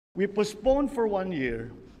We postponed for 1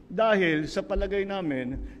 year dahil sa palagay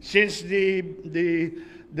namin, since the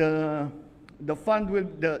fund will,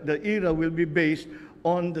 the era will be based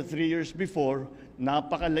on the 3 years before,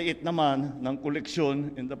 napakaliit naman ng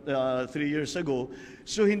koleksyon in the 3 years ago.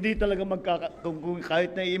 So hindi talaga kung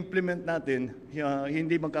kahit na i-implement natin,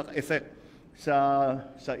 hindi magkaka-effect sa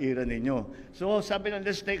era ninyo. So sabi namin,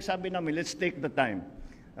 let's take the time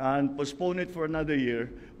and postpone it for another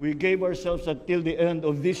year. We gave ourselves until the end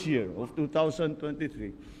of this year, of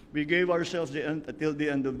 2023. We gave ourselves until the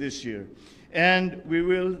end of this year. And we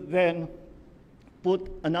will then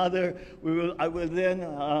I will then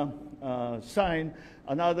sign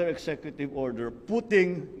another executive order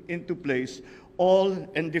putting into place all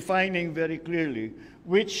and defining very clearly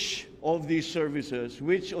which of these services,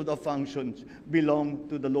 which of the functions belong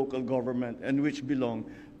to the local government and which belong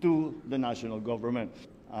to the national government.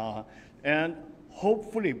 And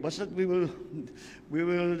hopefully, basta we will,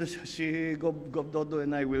 si Gov Dodo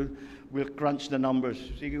and I will crunch the numbers.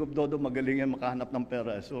 Si Gov Dodo magaling yan makahanap ng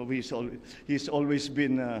pera. So he's always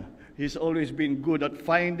been good at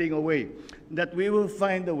finding a way. That we will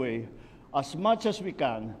find a way, as much as we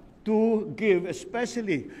can, to give,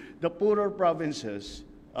 especially the poorer provinces,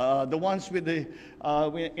 the ones with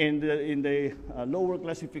in the lower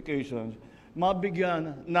classifications,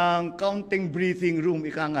 mabigyan ng counting breathing room,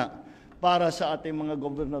 ika nga, para sa ating mga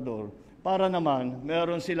gobernador, para naman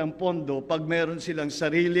meron silang pondo pag meron silang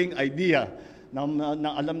sariling idea na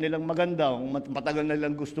alam nilang maganda, matagal na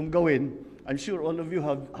nilang gustong gawin. I'm sure all of you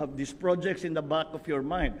have these projects in the back of your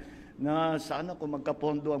mind na sana kung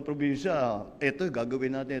magkapondo ang probinsya, ito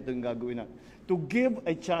gagawin natin, ito yung gagawin natin. To give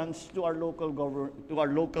a chance to our local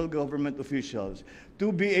government officials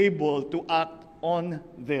to be able to act on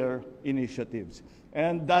their initiatives.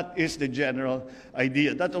 And that is the general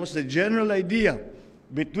idea. That was the general idea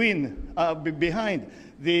behind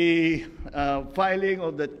the filing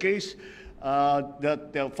of that case that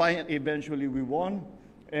eventually we won.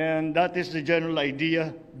 And that is the general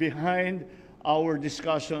idea behind our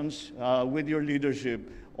discussions with your leadership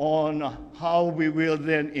on how we will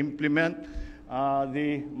then implement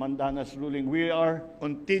the Mandanas ruling. We are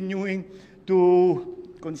continuing to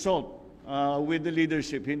consult with the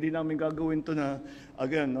leadership. Hindi namin gagawin to na,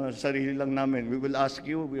 again, sarili lang namin. We will ask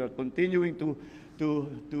you. We are continuing to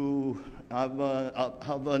have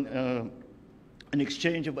an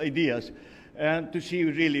exchange of ideas and to see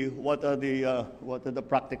really what are the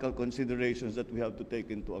practical considerations that we have to take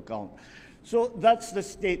into account. So that's the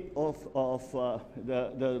state of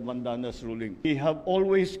the Mandanas ruling. We have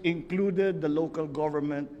always included the local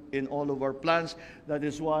government in all of our plans. That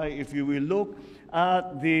is why if you will look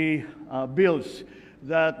at the bills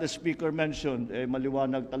that the Speaker mentioned,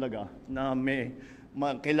 maliwanag talaga na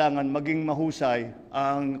kailangan maging mahusay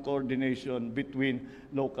ang coordination between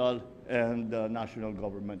local and national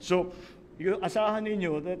government. So, asahan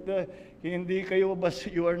ninyo that hindi kayo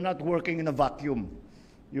you are not working in a vacuum.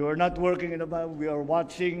 You are not working in a vacuum. We are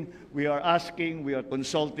watching, we are asking, we are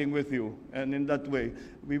consulting with you. And in that way,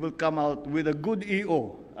 we will come out with a good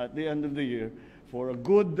EO at the end of the year for a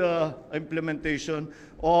good implementation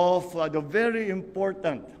of the very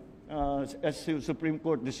important Supreme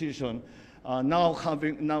Court decision now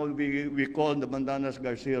we call the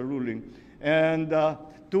Mandanas-Garcia ruling, and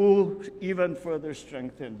to even further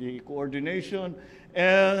strengthen the coordination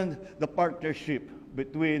and the partnership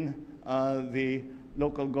between the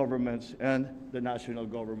local governments and the national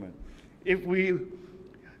government.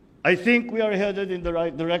 I think we are headed in the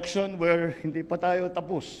right direction where hindi pa tayo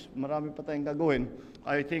tapos. Marami pa tayong gagawin.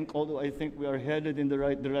 Although I think we are headed in the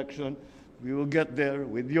right direction, we will get there.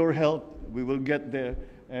 With your help, we will get there.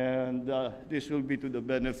 And this will be to the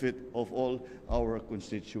benefit of all our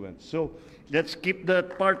constituents. So let's keep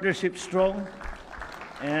that partnership strong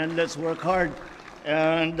and let's work hard.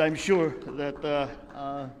 And I'm sure that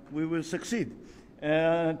we will succeed.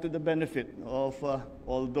 And to the benefit of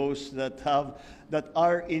all those that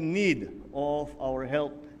are in need of our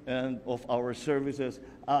help and of our services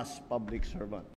as public servants.